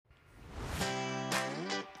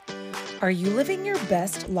Are you living your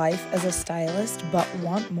best life as a stylist but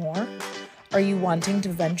want more? Are you wanting to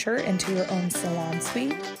venture into your own salon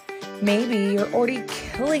suite? Maybe you're already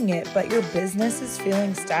killing it, but your business is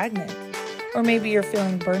feeling stagnant. Or maybe you're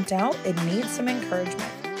feeling burnt out and need some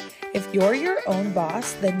encouragement. If you're your own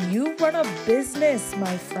boss, then you run a business,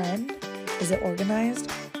 my friend. Is it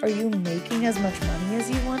organized? Are you making as much money as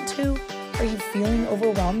you want to? Are you feeling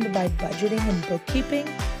overwhelmed by budgeting and bookkeeping?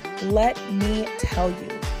 Let me tell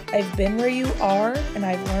you, I've been where you are and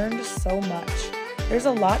I've learned so much. There's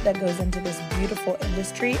a lot that goes into this beautiful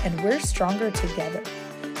industry and we're stronger together.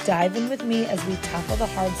 Dive in with me as we tackle the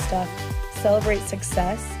hard stuff, celebrate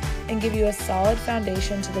success, and give you a solid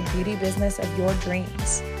foundation to the beauty business of your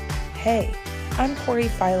dreams. Hey, I'm Corey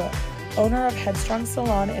Philo, owner of Headstrong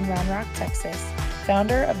Salon in Round Rock, Texas,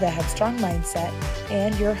 founder of the Headstrong Mindset,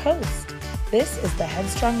 and your host. This is the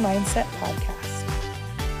Headstrong Mindset Podcast.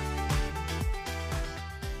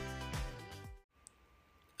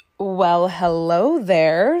 Well, hello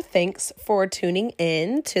there. Thanks for tuning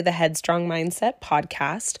in to the Headstrong Mindset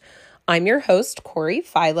Podcast. I'm your host, Corey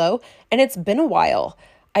Philo, and it's been a while.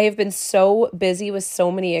 I have been so busy with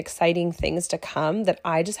so many exciting things to come that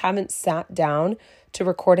I just haven't sat down to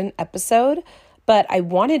record an episode, but I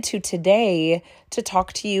wanted to today to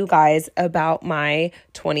talk to you guys about my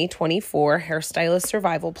 2024 Hairstylist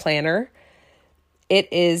Survival Planner.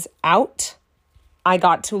 It is out. I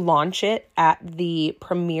got to launch it at the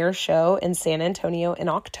premiere show in San Antonio in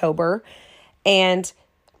October. And,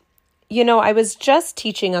 I was just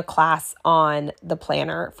teaching a class on the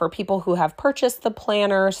planner for people who have purchased the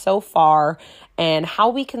planner so far and how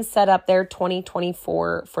we can set up their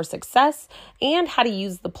 2024 for success and how to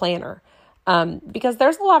use the planner. Because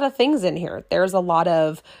there's a lot of things in here. There's a lot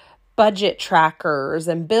of budget trackers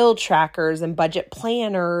and bill trackers and budget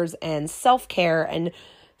planners and self-care, and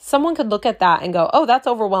someone could look at that and go, oh, that's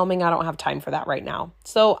overwhelming. I don't have time for that right now.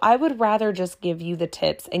 So I would rather just give you the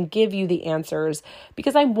tips and give you the answers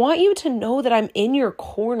because I want you to know that I'm in your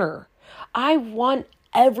corner. I want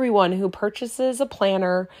everyone who purchases a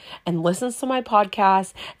planner and listens to my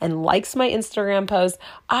podcast and likes my Instagram post,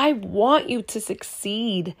 I want you to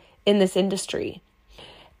succeed in this industry.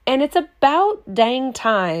 And it's about dang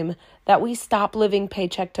time that we stop living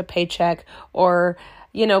paycheck to paycheck, or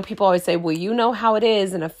people always say, well, you know how it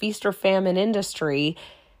is in a feast or famine industry.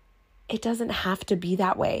 It doesn't have to be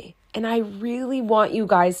that way. And I really want you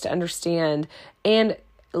guys to understand and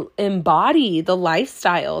embody the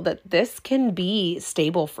lifestyle that this can be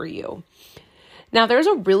stable for you. Now, there's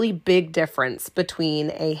a really big difference between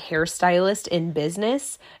a hairstylist in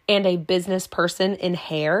business and a business person in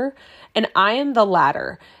hair. And I am the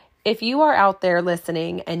latter. If you are out there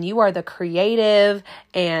listening and you are the creative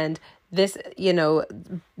and this,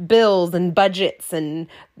 bills and budgets and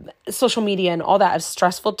social media and all that is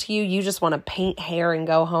stressful to you, you just want to paint hair and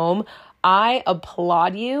go home, I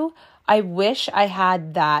applaud you. I wish I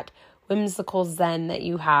had that whimsical zen that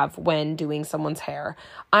you have when doing someone's hair.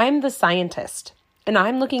 I'm the scientist, and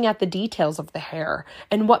I'm looking at the details of the hair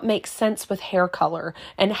and what makes sense with hair color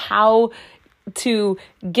and how to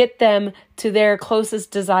get them to their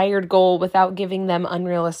closest desired goal without giving them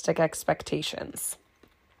unrealistic expectations.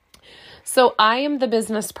 So I am the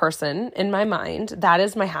business person in my mind. That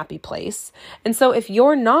is my happy place. And so if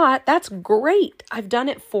you're not, that's great. I've done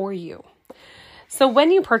it for you. So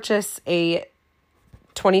when you purchase a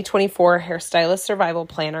 2024 Hairstylist Survival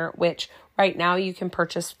Planner, which right now you can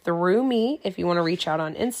purchase through me if you want to reach out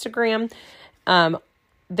on Instagram,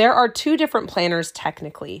 there are two different planners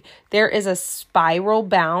technically. There is a spiral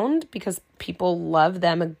bound because people love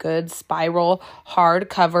them, a good spiral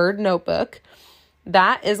hard-covered notebook.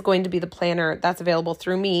 That is going to be the planner that's available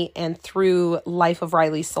through me and through Life of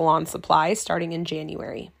Riley Salon Supply starting in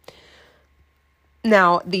January.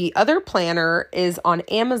 Now, the other planner is on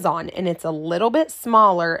Amazon and it's a little bit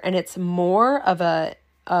smaller and it's more of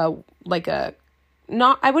I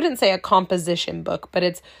wouldn't say a composition book, but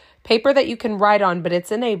it's paper that you can write on, but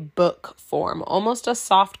it's in a book form, almost a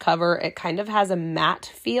soft cover. It kind of has a matte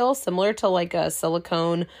feel, similar to like a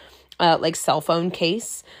silicone, cell phone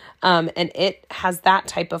case. And it has that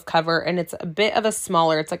type of cover, and it's a bit of a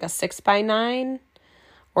smaller, it's like a 6x9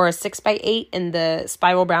 or a 6x8, and the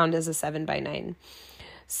spiral bound is a 7x9.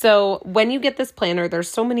 So when you get this planner, there's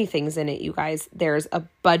so many things in it, you guys. There's a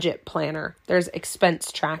budget planner, there's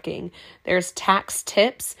expense tracking, there's tax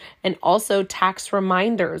tips, and also tax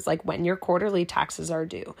reminders, like when your quarterly taxes are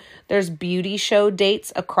due. There's beauty show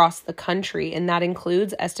dates across the country, and that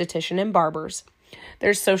includes esthetician and barbers.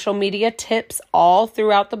 There's social media tips all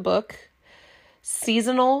throughout the book,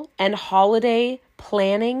 seasonal and holiday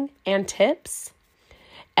planning and tips.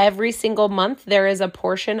 Every single month, there is a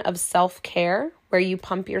portion of self-care where you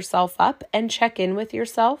pump yourself up and check in with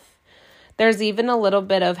yourself. There's even a little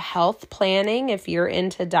bit of health planning if you're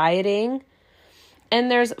into dieting. And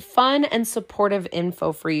there's fun and supportive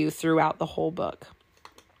info for you throughout the whole book.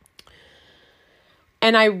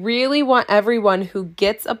 And I really want everyone who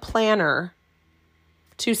gets a planner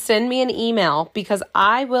to send me an email because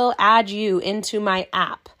I will add you into my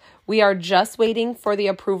app. We are just waiting for the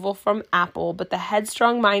approval from Apple, but the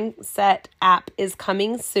Headstrong Mindset app is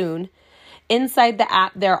coming soon. Inside the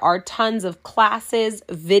app, there are tons of classes,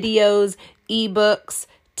 videos, ebooks,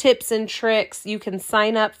 tips and tricks. You can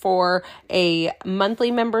sign up for a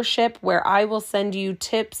monthly membership where I will send you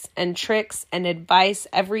tips and tricks and advice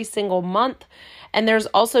every single month. And there's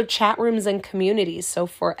also chat rooms and communities. So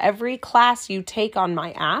for every class you take on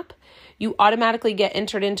my app, you automatically get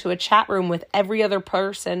entered into a chat room with every other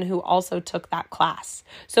person who also took that class.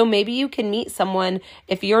 So maybe you can meet someone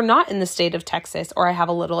if you're not in the state of Texas, or I have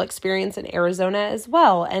a little experience in Arizona as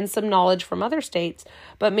well and some knowledge from other states,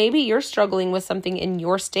 but maybe you're struggling with something in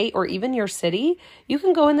your state or even your city. You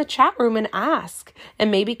can go in the chat room and ask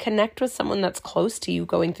and maybe connect with someone that's close to you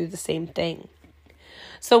going through the same thing.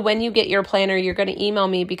 So when you get your planner, you're going to email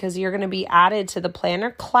me because you're going to be added to the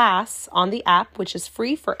planner class on the app, which is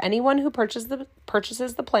free for anyone who purchases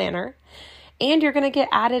the planner. And you're going to get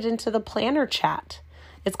added into the planner chat.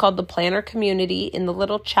 It's called the Planner Community in the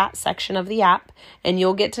little chat section of the app, and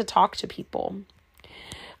you'll get to talk to people.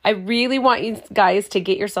 I really want you guys to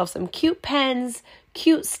get yourself some cute pens,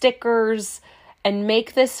 cute stickers, and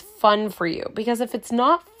make this fun for you. Because if it's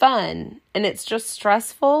not fun and it's just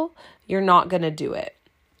stressful, you're not going to do it.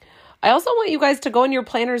 I also want you guys to go in your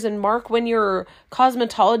planners and mark when your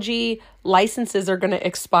cosmetology licenses are going to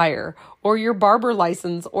expire, or your barber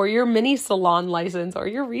license, or your mini salon license, or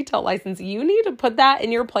your retail license. You need to put that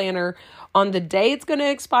in your planner on the day it's going to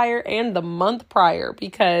expire and the month prior,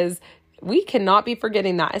 because we cannot be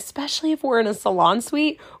forgetting that, especially if we're in a salon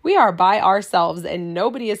suite. We are by ourselves and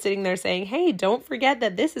nobody is sitting there saying, hey, don't forget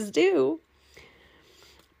that this is due.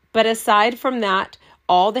 But aside from that,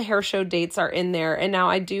 all the hair show dates are in there. And now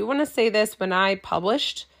I do want to say this, when I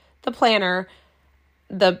published the planner,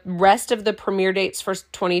 the rest of the premiere dates for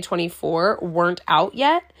 2024 weren't out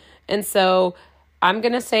yet. And so I'm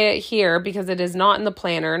going to say it here because it is not in the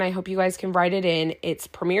planner, and I hope you guys can write it in. It's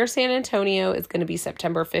Premiere San Antonio. It's going to be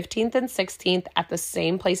September 15th and 16th at the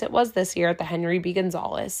same place it was this year at the Henry B.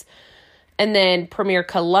 Gonzalez. And then Premiere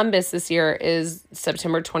Columbus this year is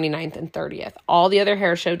September 29th and 30th. All the other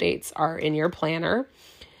hair show dates are in your planner.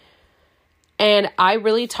 And I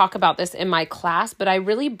really talk about this in my class, but I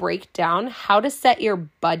really break down how to set your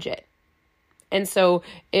budget. And so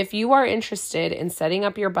if you are interested in setting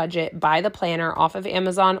up your budget, buy the planner off of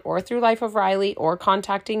Amazon or through Life of Riley, or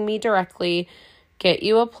contacting me directly, get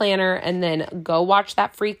you a planner, and then go watch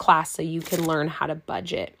that free class so you can learn how to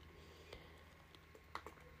budget.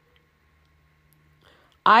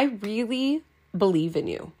 I really believe in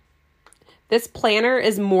you. This planner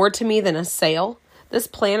is more to me than a sale. This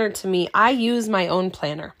planner to me, I use my own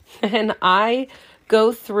planner and I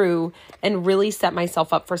go through and really set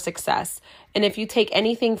myself up for success. And if you take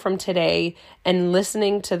anything from today and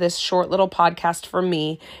listening to this short little podcast from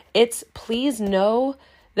me, it's please know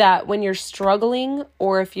that when you're struggling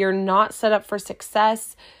or if you're not set up for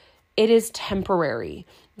success, it is temporary.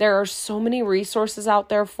 There are so many resources out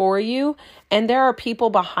there for you, and there are people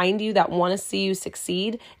behind you that want to see you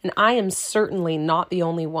succeed, and I am certainly not the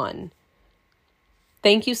only one.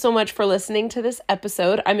 Thank you so much for listening to this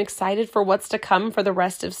episode. I'm excited for what's to come for the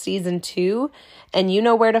rest of season 2, and you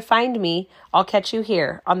know where to find me. I'll catch you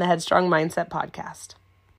here on the Headstrong Mindset Podcast.